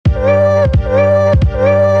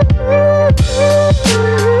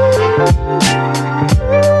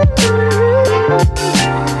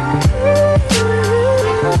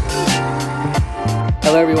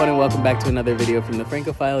back to another video from the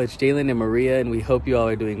Francophile. It's Jalen and Maria, and we hope you all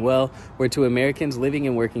are doing well. We're two Americans living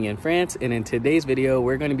and working in France, and in today's video,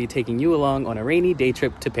 we're going to be taking you along on a rainy day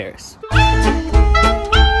trip to Paris.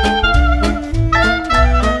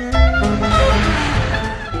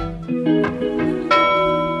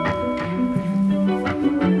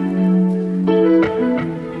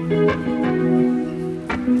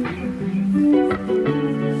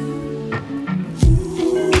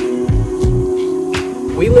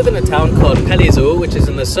 We live in a town called Palaiseau, which is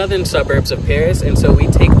in the southern suburbs of Paris, and so we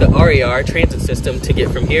take the RER transit system to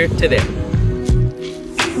get from here to there.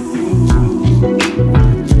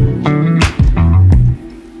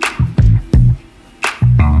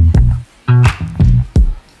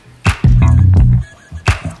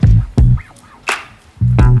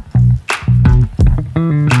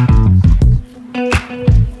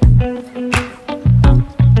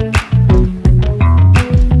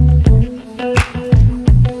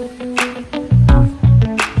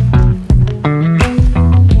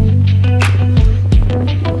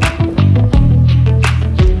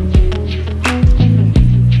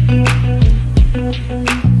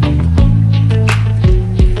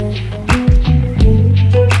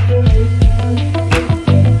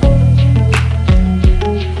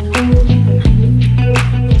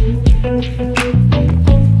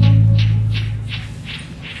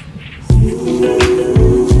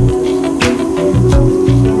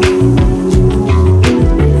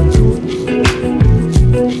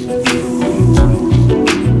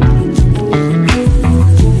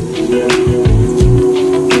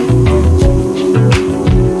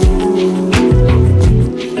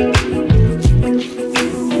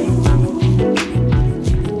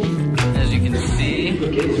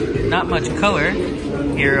 Not much color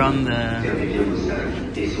here on the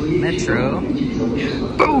metro.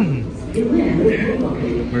 Boom!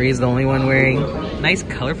 Marie's the only one wearing nice,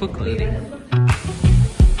 colorful clothing.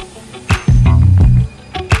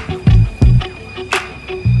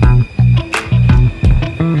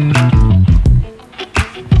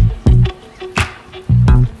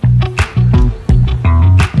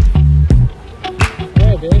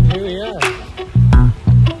 Yeah, dude, here we are.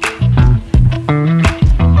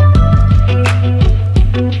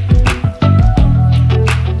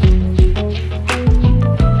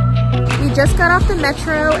 Just got off the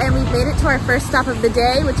metro and we've made it to our first stop of the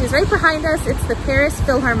day, which is right behind us. It's the Paris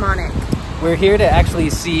Philharmonic. We're here to actually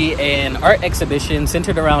see an art exhibition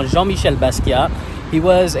centered around Jean-Michel Basquiat. He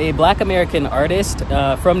was a Black American artist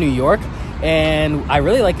from New York, and I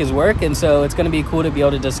really like his work, and so it's going to be cool to be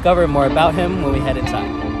able to discover more about him when we head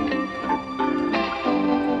inside.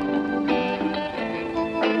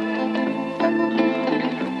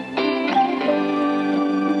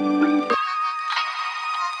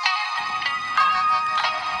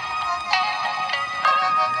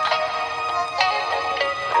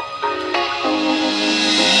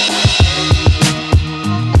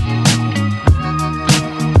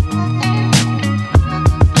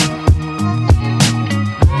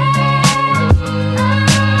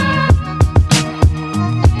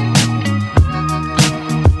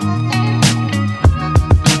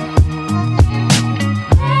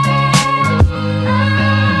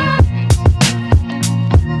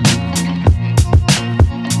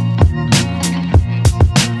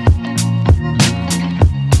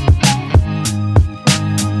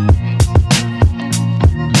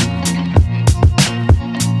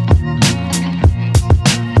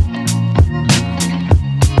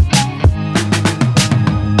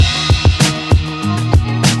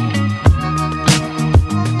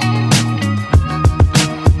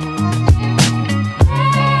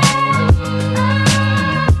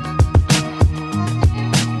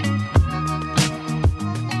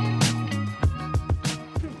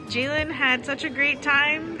 Jalen had such a great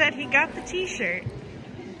time that he got the t-shirt.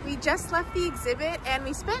 We just left the exhibit and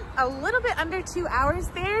we spent a little bit under 2 hours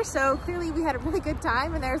there, so clearly we had a really good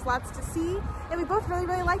time and there's lots to see, and we both really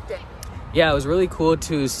liked it. Yeah, it was really cool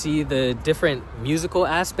to see the different musical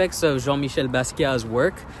aspects of Jean-Michel Basquiat's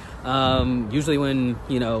work. Usually when,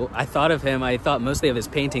 I thought of him, I thought mostly of his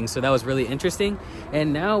paintings, so that was really interesting.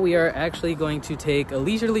 And now we are actually going to take a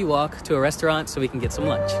leisurely walk to a restaurant so we can get some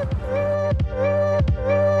lunch.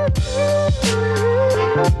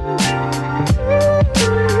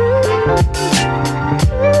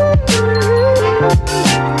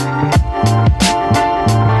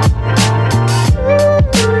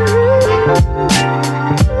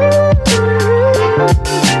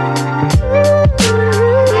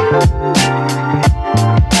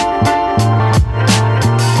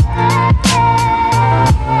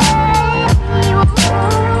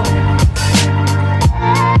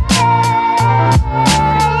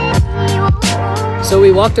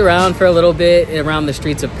 walked around for a little bit around the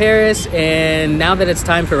streets of Paris, and now that it's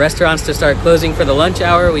time for restaurants to start closing for the lunch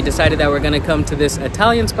hour, we decided that we're gonna come to this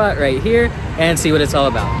Italian spot right here and see what it's all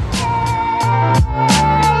about.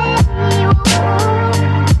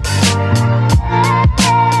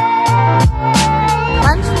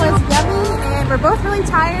 Lunch was yummy and we're both really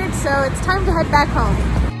tired, so it's time to head back home.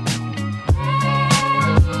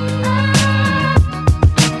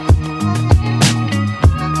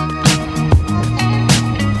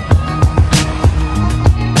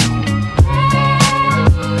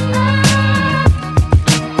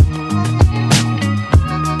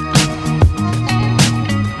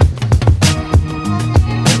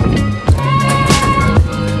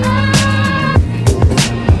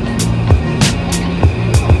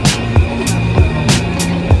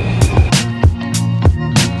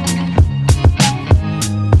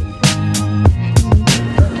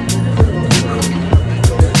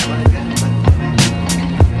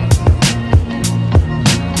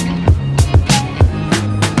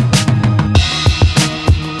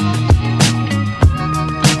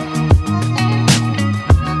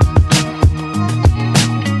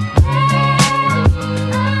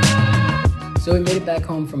 So we made it back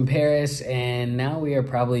home from Paris, and now we are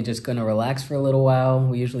probably just gonna relax for a little while.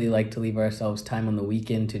 We usually like to leave ourselves time on the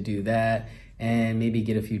weekend to do that and maybe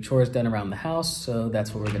get a few chores done around the house, so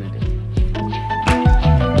that's what we're gonna do.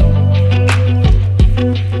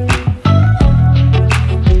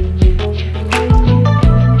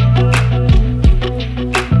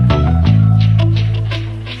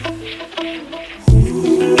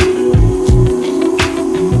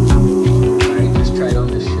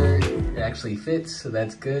 Fits, so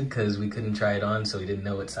that's good because we couldn't try it on, so we didn't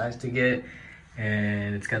know what size to get.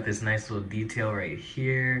 And it's got this nice little detail right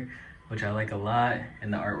here, which I like a lot,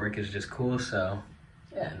 and the artwork is just cool, so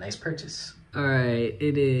yeah, nice purchase. All right,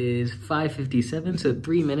 it is 5:57, so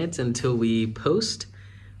 3 minutes until we post.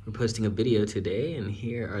 We're posting a video today, and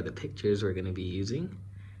here are the pictures we're gonna be using.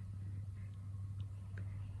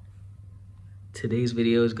 Today's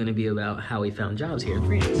video is gonna be about how we found jobs here in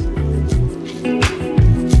France.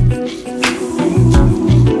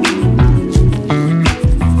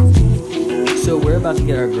 So we're about to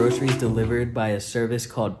get our groceries delivered by a service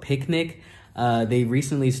called Picnic. They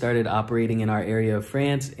recently started operating in our area of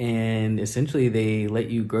France, and essentially they let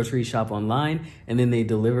you grocery shop online and then they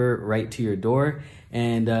deliver right to your door.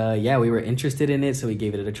 And yeah, we were interested in it, so we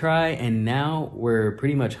gave it a try, and now we're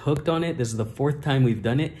pretty much hooked on it. This is the 4th time we've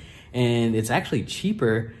done it, and it's actually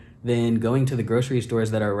cheaper than going to the grocery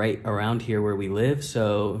stores that are right around here where we live,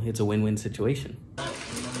 so it's a win-win situation.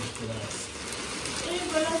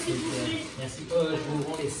 Merci. Je vous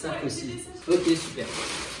rends les sacs aussi. Ok, super.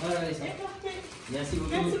 Voilà les sacs. Merci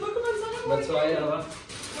beaucoup. Merci beaucoup, bonne soirée. Bonne soirée, au revoir.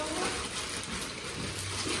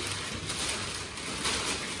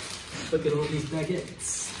 Look at all these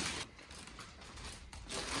baguettes.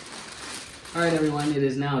 All right, everyone, it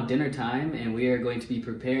is now dinner time, and we are going to be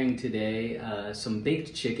preparing today some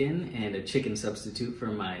baked chicken and a chicken substitute for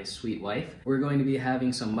my sweet wife. We're going to be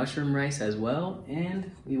having some mushroom rice as well,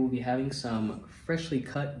 and we will be having some freshly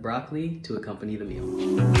cut broccoli to accompany the meal.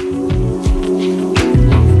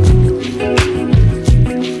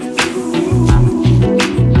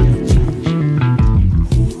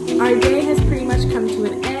 Our day has pretty much come to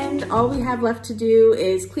an end. All we have left to do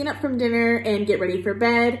is clean up from dinner and get ready for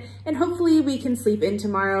bed, and hopefully we can sleep in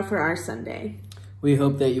tomorrow for our Sunday. We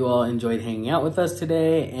hope that you all enjoyed hanging out with us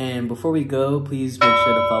today, and before we go, please make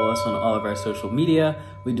sure to follow us on all of our social media.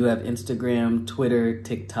 We do have Instagram, Twitter,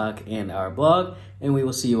 TikTok, and our blog, and we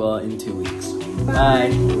will see you all in 2 weeks.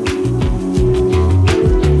 Bye.